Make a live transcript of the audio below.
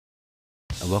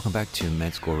and welcome back to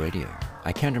Med School Radio.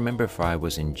 I can't remember if I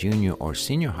was in junior or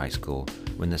senior high school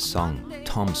when the song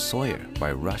Tom Sawyer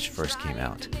by Rush first came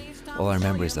out. All I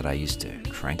remember is that I used to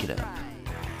crank it up.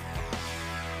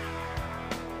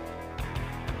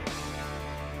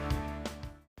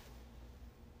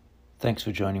 Thanks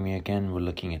for joining me again. We're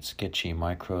looking at sketchy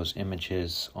micros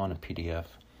images on a PDF.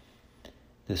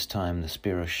 This time the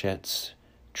Spirochetes,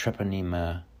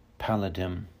 Treponema,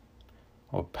 pallidum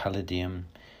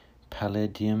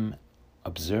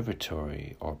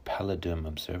Observatory, or Pallidum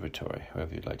Observatory,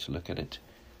 however you'd like to look at it.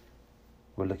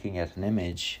 We're looking at an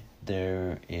image.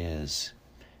 There is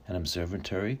an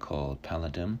observatory called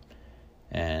Pallidum,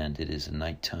 and it is a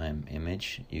nighttime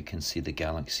image. You can see the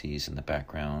galaxies in the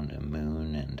background, a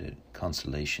moon and a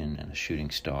constellation and a shooting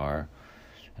star,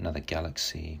 another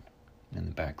galaxy in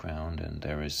the background, and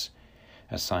there is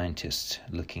a scientist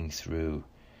looking through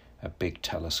a big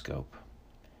telescope,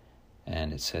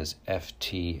 and it says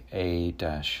FTA-AB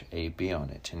on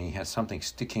it, and he has something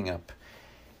sticking up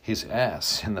his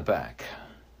ass in the back.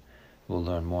 We'll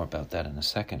learn more about that in a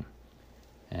second.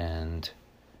 And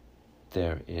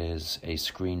there is a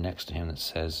screen next to him that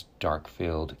says Dark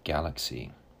Field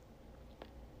Galaxy.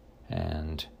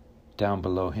 And down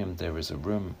below him there is a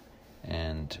room,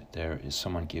 and there is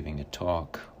someone giving a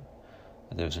talk.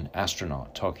 There's an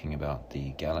astronaut talking about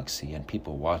the galaxy and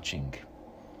people watching.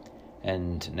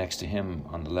 And next to him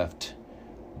on the left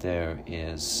there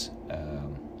is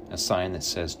a sign that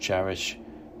says Jarisch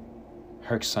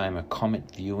Herxheimer Comet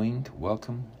Viewing,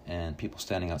 welcome, and people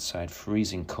standing outside,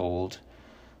 freezing cold.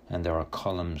 And there are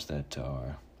columns that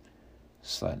are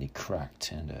slightly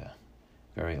cracked and a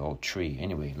very old tree.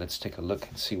 Anyway, let's take a look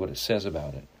and see what it says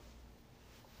about it.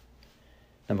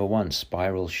 Number 1,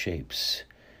 spiral shapes,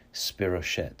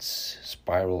 Spirochetes,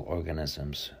 spiral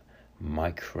organisms,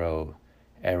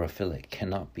 microaerophilic,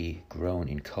 cannot be grown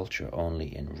in culture,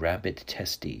 only in rabbit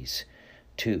testes.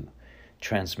 2,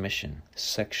 transmission,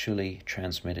 sexually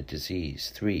transmitted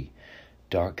disease. 3,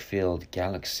 dark field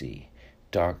galaxy,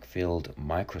 dark field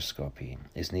microscopy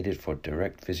is needed for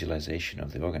direct visualization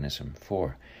of the organism.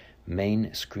 4,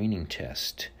 main screening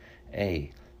test.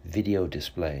 A, video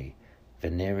display,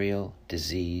 venereal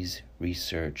disease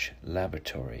research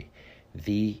laboratory,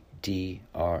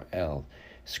 VDRL,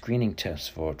 screening tests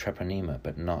for treponema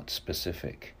but not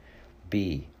specific.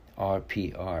 B,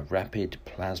 RPR, rapid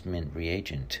plasmin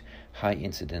reagent, high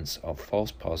incidence of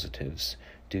false positives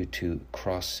due to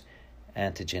cross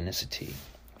antigenicity.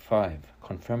 5,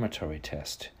 confirmatory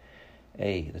test.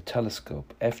 A, the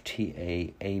telescope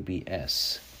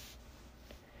FTA-ABS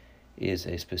is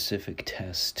a specific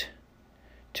test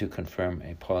to confirm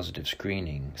a positive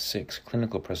screening. 6,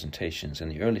 clinical presentations in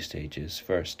the early stages.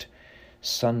 First,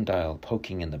 sundial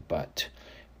poking in the butt.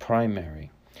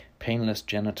 Primary, painless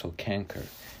genital canker.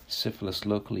 Syphilis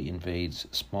locally invades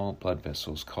small blood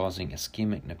vessels, causing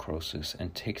ischemic necrosis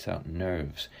and takes out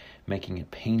nerves, making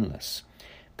it painless.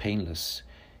 Painless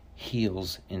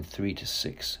heals in 3 to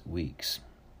 6 weeks.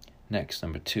 Next,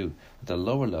 number 2, the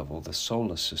lower level, the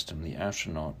solar system, the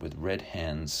astronaut with red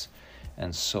hands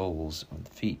and soles of the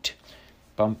feet,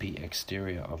 bumpy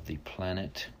exterior of the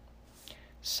planet.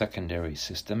 Secondary,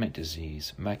 systemic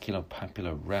disease,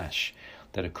 maculopapular rash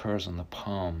that occurs on the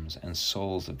palms and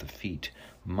soles of the feet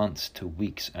months to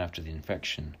weeks after the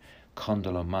infection.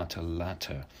 Condylomata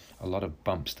lata, a lot of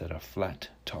bumps that are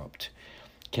flat-topped.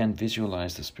 Can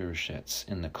visualize the Spirochetes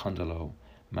in the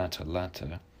condylomata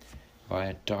lata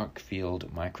via dark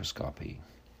field microscopy.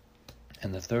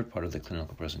 And the third part of the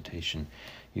clinical presentation,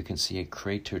 you can see a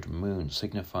cratered moon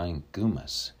signifying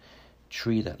gumus,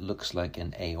 tree that looks like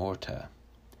an aorta.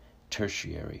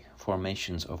 Tertiary,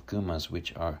 formations of gumas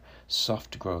which are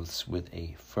soft growths with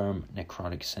a firm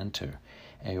necrotic center,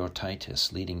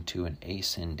 aortitis leading to an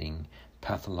ascending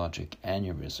pathologic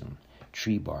aneurysm.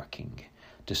 Tree barking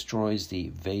destroys the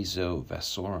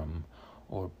vasovassorum,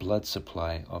 or blood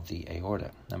supply of the aorta.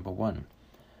 Number 1,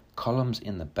 columns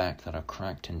in the back that are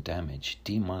cracked and damaged,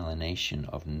 demyelination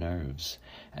of nerves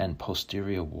and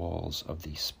posterior walls of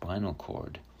the spinal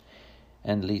cord,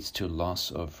 and leads to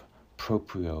loss of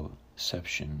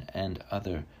proprioception and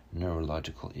other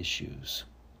neurological issues.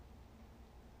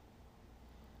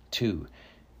 2,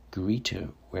 greeter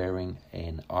wearing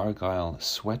an argyle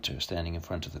sweater standing in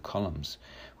front of the columns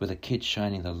with a kid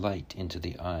shining the light into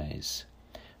the eyes.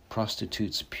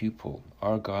 Prostitute's pupil,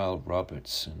 Argyle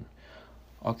Robertson,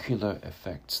 ocular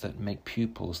effects that make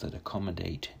pupils that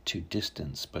accommodate to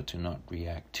distance but do not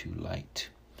react to light.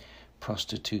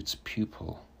 Prostitute's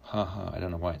pupil, I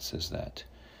don't know why it says that.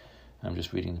 I'm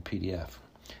just reading the PDF.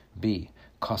 B,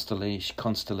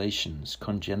 constellations,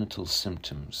 congenital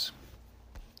symptoms.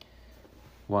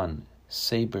 1,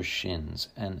 saber shins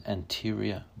and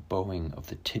anterior bowing of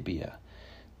the tibia.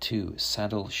 2.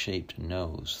 Saddle-shaped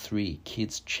nose. 3.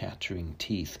 Kids' chattering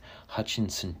teeth,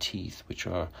 Hutchinson teeth, which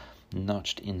are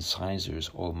notched incisors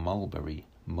or mulberry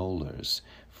molars.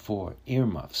 4.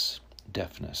 Earmuffs,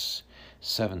 deafness.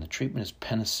 7. The treatment is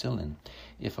penicillin.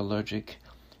 If allergic,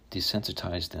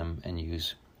 desensitize them and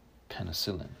use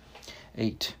penicillin.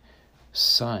 8.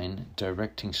 Sign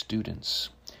directing students.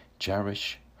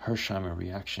 Jarisch-Hersheimer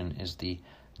reaction is the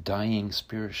dying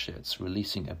spirochetes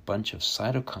releasing a bunch of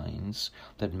cytokines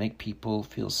that make people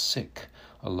feel sick,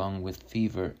 along with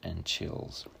fever and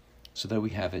chills. So there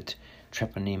we have it,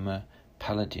 Treponema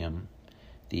pallidum,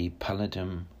 the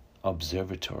Pallidum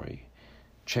Observatory.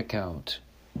 Check out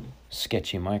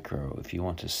Sketchy Micro if you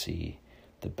want to see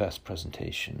the best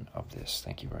presentation of this.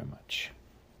 Thank you very much.